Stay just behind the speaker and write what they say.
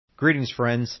Greetings,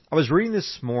 friends. I was reading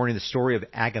this morning the story of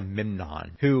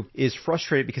Agamemnon, who is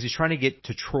frustrated because he's trying to get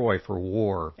to Troy for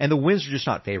war, and the winds are just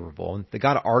not favorable, and the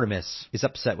god Artemis is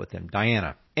upset with him,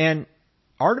 Diana. And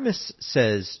Artemis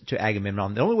says to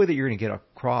Agamemnon, the only way that you're going to get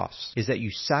across is that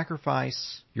you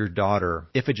sacrifice your daughter,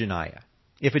 Iphigenia.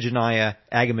 Iphigenia,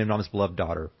 Agamemnon's beloved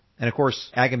daughter. And of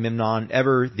course, Agamemnon,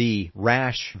 ever the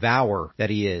rash vower that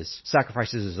he is,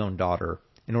 sacrifices his own daughter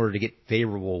in order to get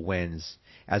favorable winds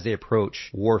as they approach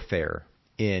warfare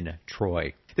in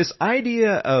Troy. This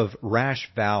idea of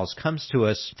rash vows comes to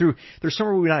us through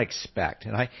somewhere we would not expect.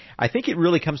 And I think it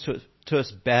really comes to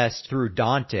us best through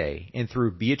Dante and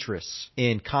through Beatrice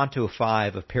in Canto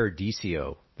 5 of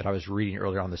Paradiso that I was reading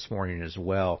earlier on this morning as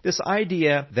well. This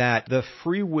idea that the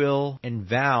free will and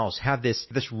vows have this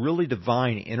really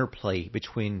divine interplay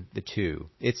between the two.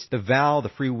 It's the vow, the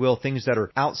free will, things that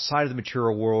are outside of the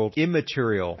material world,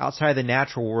 immaterial, outside of the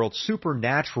natural world,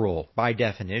 supernatural by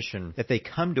definition, that they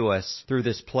come to us through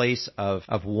this place of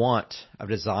want, of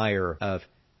desire, of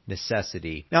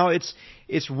necessity. Now,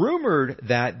 it's rumored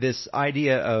that this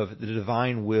idea of the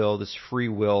divine will, this free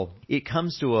will, it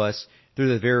comes to us through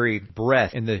the very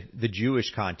breath in the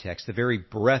Jewish context, the very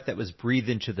breath that was breathed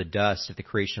into the dust at the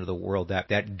creation of the world,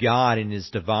 that God in His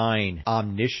divine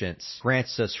omniscience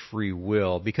grants us free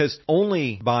will, because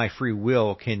only by free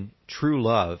will can true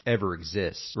love ever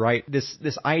exists, right?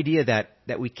 This idea that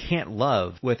we can't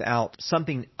love without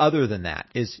something other than that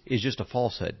is just a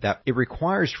falsehood, that it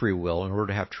requires free will in order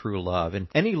to have true love. And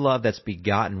any love that's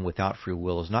begotten without free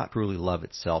will is not truly love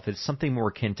itself. It's something more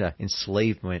akin to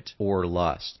enslavement or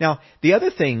lust. Now, the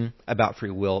other thing about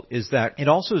free will is that it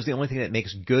also is the only thing that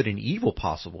makes good and evil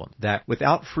possible, that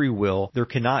without free will, there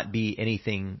cannot be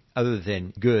anything other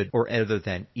than good or other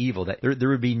than evil, that there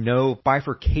would be no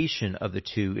bifurcation of the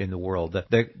two in the world.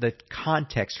 The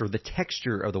context or the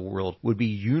texture of the world would be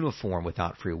uniform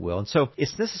without free will. And so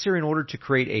it's necessary in order to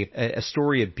create a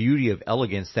story of beauty, of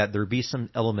elegance, that there be some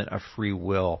element of free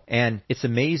will. And it's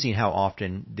amazing how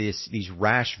often these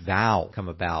rash vows come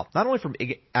about, not only from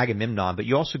Agamemnon, but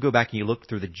you also go back and you look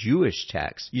through the Jewish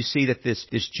text. You see that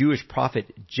this Jewish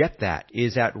prophet Jephthah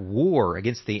is at war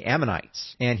against the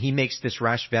Ammonites, and he makes this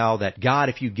rash vow that, God,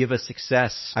 if you give us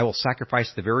success, I will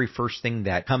sacrifice the very first thing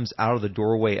that comes out of the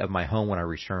doorway of my home when I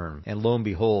return. And lo and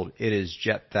behold, it is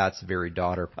Jephthah's very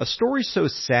daughter. A story so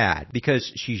sad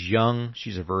because she's young,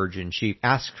 she's a virgin. She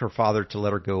asks her father to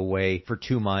let her go away for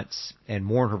 2 months and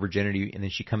mourn her virginity, and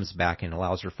then she comes back and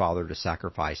allows her father to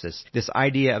sacrifice us. This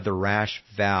idea of the rash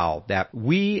vow, that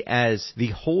we as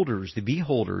the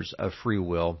beholders of free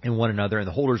will in one another and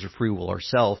the holders of free will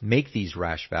ourselves make these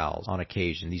rash vows on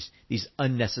occasion, these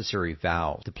unnecessary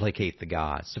vows to placate the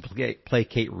gods, to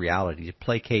placate reality, to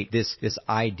placate this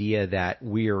idea that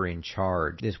we are in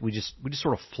charge. We just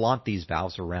sort of flaunt these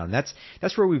vows around.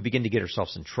 That's where we begin to get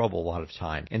ourselves in trouble a lot of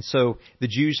time. And so the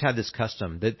Jews had this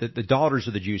custom, the daughters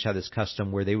of the Jews had this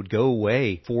custom where they would go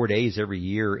away 4 days every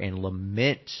year and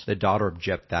lament the daughter of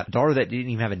Jephthah, a daughter that didn't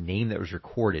even have a name that was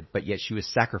recorded, but yet she was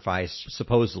sacrificed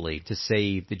supposedly to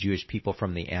save the Jewish people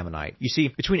from the Ammonite. You see,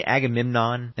 between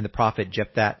Agamemnon and the prophet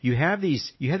Jephthah, you have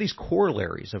these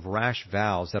corollaries of rash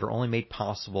vows that are only made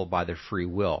possible by their free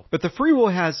will. But the free will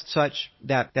has such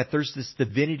that there's this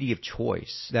divinity of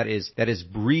choice that is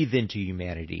breathed into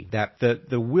humanity, that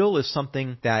the will is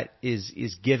something that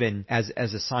is given as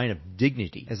a sign of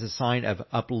dignity, as a sign of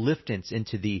upliftance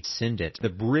into the ascendant, the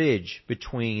bridge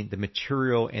between the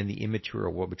material and the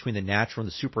immaterial world, between the natural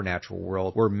and the supernatural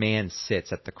world, where man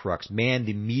sits at the crux, man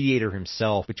the mediator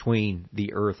himself between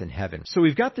the earth and heaven. So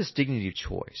we've got this dignity of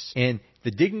choice, and the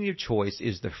dignity of choice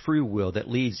is the free will that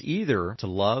leads either to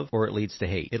love or it leads to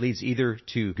hate. It leads either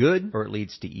to good or it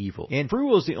leads to evil. And free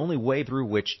will is the only way through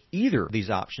which either of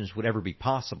these options would ever be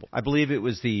possible. I believe it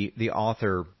was the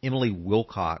author Emily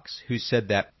Wilcox who said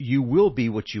that you will be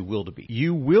what you will to be.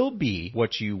 You will be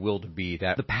what you will to be.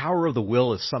 That the power of the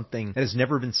will is something that has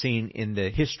never been seen in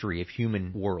the history of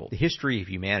human world. The history of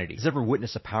humanity has ever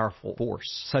witnessed a powerful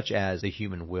force such as the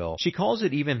human will. She calls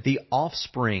it even the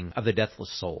offspring of the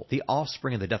deathless soul. The offspring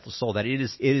of the deathless soul, that it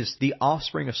is the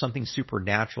offspring of something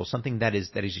supernatural, something that is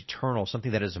eternal,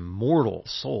 something that is immortal,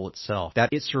 soul itself, that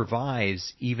it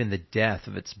survives even the death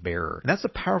of its bearer. And that's a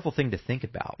powerful thing to think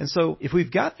about. And so if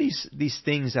we've got these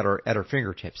things that are at our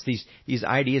fingertips, these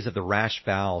ideas of the rash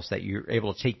vows that you're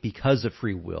able to take because of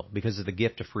free will, because of the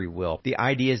gift of free will, the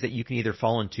ideas that you can either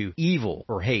fall into evil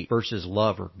or hate versus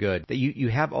love or good, that you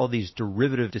have all these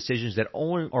derivative decisions that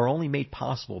are only made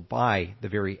possible by the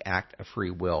very act of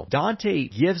free will. Dante Dante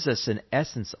gives us an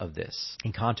essence of this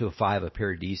in Canto 5 of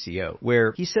Paradiso,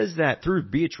 where he says that through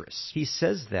Beatrice, he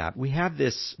says that we have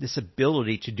this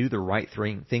ability to do the right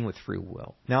thing with free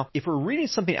will. Now, if we're reading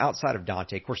something outside of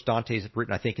Dante, of course, Dante is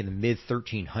written, I think, in the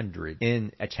mid-1300s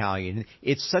in Italian.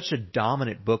 It's such a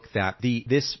dominant book that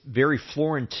this very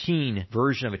Florentine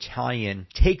version of Italian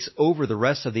takes over the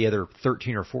rest of the other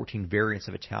 13 or 14 variants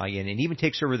of Italian, and even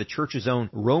takes over the church's own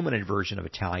Roman version of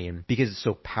Italian because it's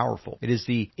so powerful. It is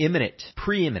the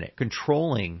preeminent,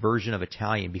 controlling version of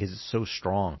Italian because it's so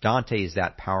strong. Dante is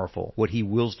that powerful. What he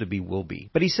wills to be will be.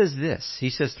 But he says this. He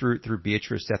says through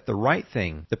Beatrice that the right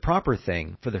thing, the proper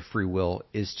thing for the free will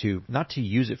is to not to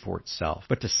use it for itself,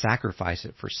 but to sacrifice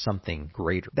it for something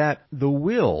greater. That the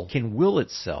will can will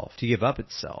itself to give up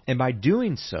itself. And by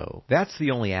doing so, that's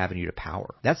the only avenue to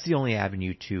power. That's the only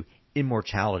avenue to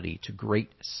immortality, to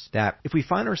greatness. That if we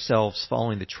find ourselves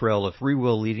following the trail of free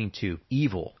will leading to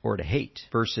evil or to hate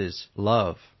versus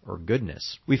love or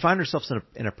goodness, we find ourselves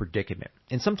in a predicament.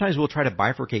 And sometimes we'll try to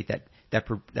bifurcate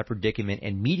that predicament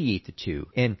and mediate the two.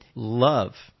 And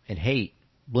love and hate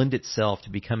blend itself to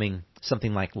becoming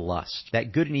something like lust.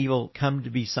 That good and evil come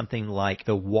to be something like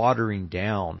the watering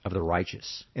down of the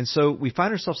righteous. And so we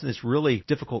find ourselves in this really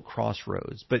difficult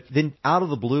crossroads. But then out of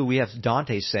the blue, we have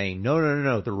Dante saying,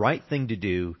 no. The right thing to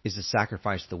do is to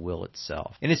sacrifice the will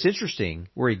itself. And it's interesting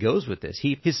where he goes with this.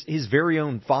 His very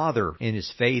own father in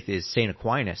his faith is St.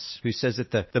 Aquinas, who says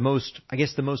that the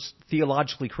most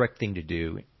theologically correct thing to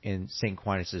do in St.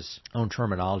 Aquinas' own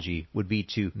terminology would be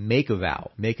to make a vow.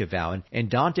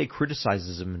 And Dante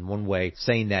criticizes him in one way,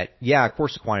 saying that, yeah, of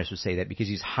course Aquinas would say that because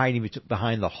he's hiding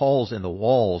behind the halls and the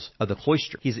walls of the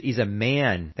cloister. He's a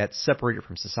man that's separated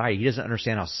from society. He doesn't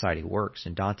understand how society works.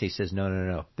 And Dante says,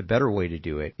 no. The better way to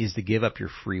do it is to give up your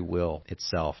free will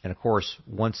itself. And of course,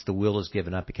 once the will is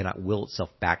given up, it cannot will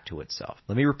itself back to itself.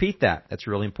 Let me repeat that. That's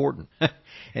really important.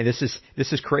 And this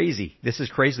is crazy. This is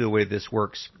crazy the way this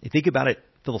works. You think about it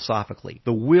philosophically.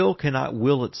 The will cannot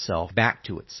will itself back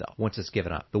to itself once it's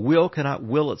given up. The will cannot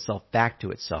will itself back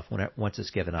to itself once it's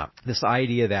given up. This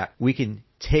idea that we can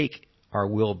take our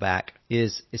will back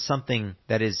is something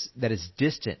that is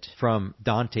distant from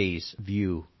Dante's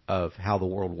view of how the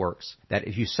world works. That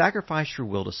if you sacrifice your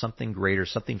will to something greater,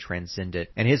 something transcendent,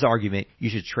 and his argument, you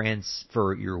should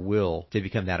transfer your will to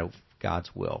become that of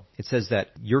God's will. It says that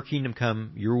your kingdom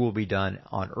come, your will be done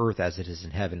on earth as it is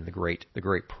in heaven, the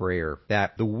great prayer.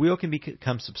 That the will can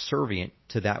become subservient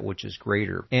to that which is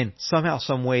greater. And somehow,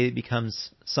 some way, it becomes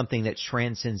something that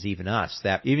transcends even us.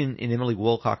 That even in Emily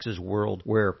Wilcox's world,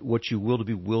 where what you will to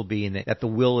be will be, and that the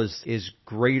will is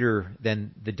greater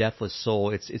than the deathless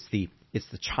soul. It's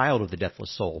the child of the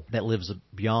deathless soul that lives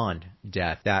beyond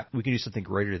death, that we can do something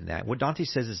greater than that. What Dante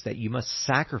says is that you must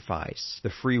sacrifice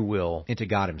the free will into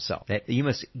God himself, that you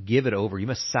must give it over, you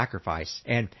must sacrifice,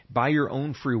 and by your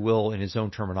own free will, in his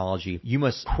own terminology, you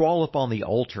must crawl up on the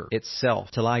altar itself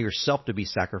to allow yourself to be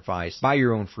sacrificed by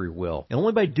your own free will. And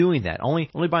only by doing that, only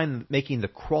by making the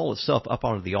crawl itself up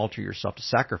onto the altar yourself to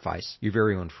sacrifice your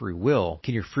very own free will,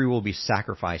 can your free will be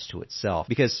sacrificed to itself.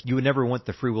 Because you would never want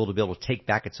the free will to be able to take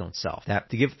back its own self. That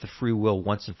to give the free will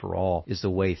once and for all is the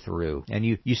way through. And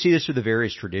you see this through the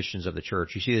various traditions of the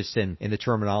church. You see this in the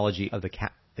terminology of the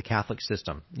Catholic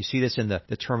system. You see this in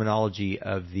the terminology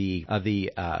of the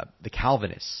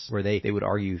Calvinists, where they would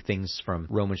argue things from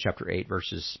Romans chapter 8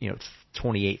 verses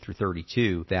 28 through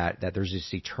 32, that there's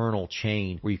this eternal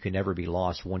chain where you can never be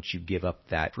lost once you give up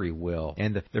that free will.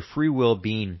 And the free will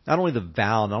being not only the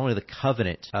vow, not only the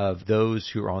covenant of those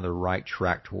who are on the right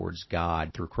track towards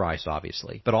God through Christ,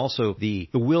 obviously, but also the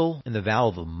will and the vow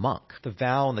of a monk, the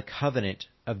vow and the covenant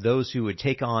of those who would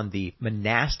take on the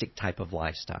monastic type of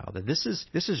lifestyle. That this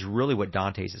is really what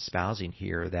Dante is espousing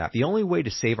here, that the only way to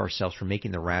save ourselves from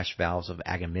making the rash vows of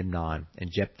Agamemnon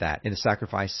and Jephthah in the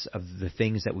sacrifice of the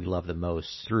things that we love the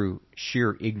most through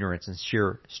sheer ignorance and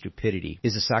sheer stupidity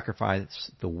is to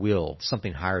sacrifice the will to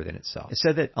something higher than itself. It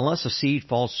said that unless a seed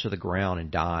falls to the ground and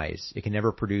dies, it can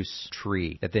never produce a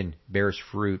tree that then bears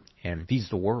fruit and feeds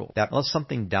the world. That unless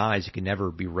something dies, it can never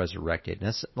be resurrected.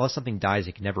 Unless something dies,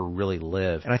 it can never really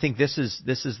live. And I think this is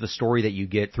the story that you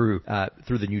get through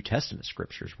the New Testament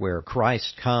scriptures, where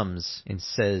Christ comes and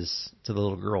says to the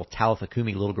little girl, Talitha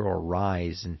Kumi, little girl,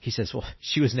 arise. And he says, well,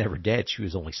 she was never dead. She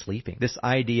was only sleeping. This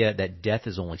idea that death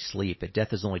is only sleep, that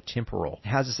death is only temporal,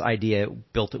 has this idea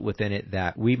built within it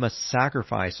that we must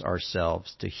sacrifice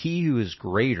ourselves to he who is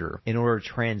greater in order to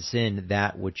transcend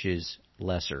that which is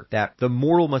lesser. That the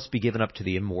mortal must be given up to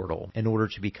the immortal in order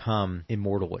to become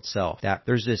immortal itself. That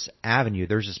there's this avenue,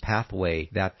 there's this pathway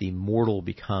that the mortal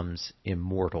becomes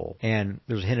immortal. And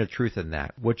there's a hint of truth in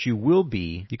that. What you will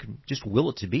be, you can just will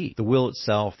it to be. The will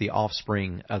itself, the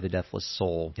offspring of the deathless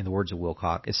soul, in the words of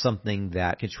Wilcock, is something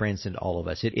that can transcend all of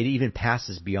us. It even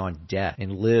passes beyond death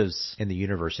and lives in the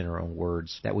universe, in our own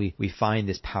words, that we find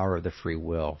this power of the free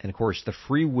will. And of course, the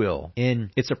free will,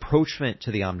 in its approachment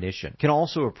to the omniscient, can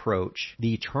also approach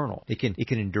the eternal. It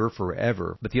can endure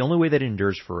forever, but the only way that it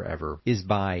endures forever is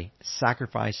by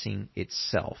sacrificing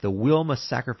itself. The will must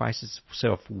sacrifice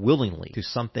itself willingly to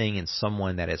something and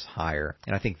someone that is higher.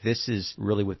 And I think this is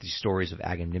really what these stories of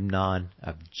Agamemnon,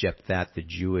 of Jephthah, the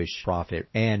Jewish prophet,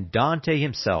 and Dante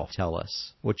himself tell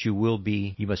us. What you will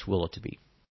be, you must will it to be.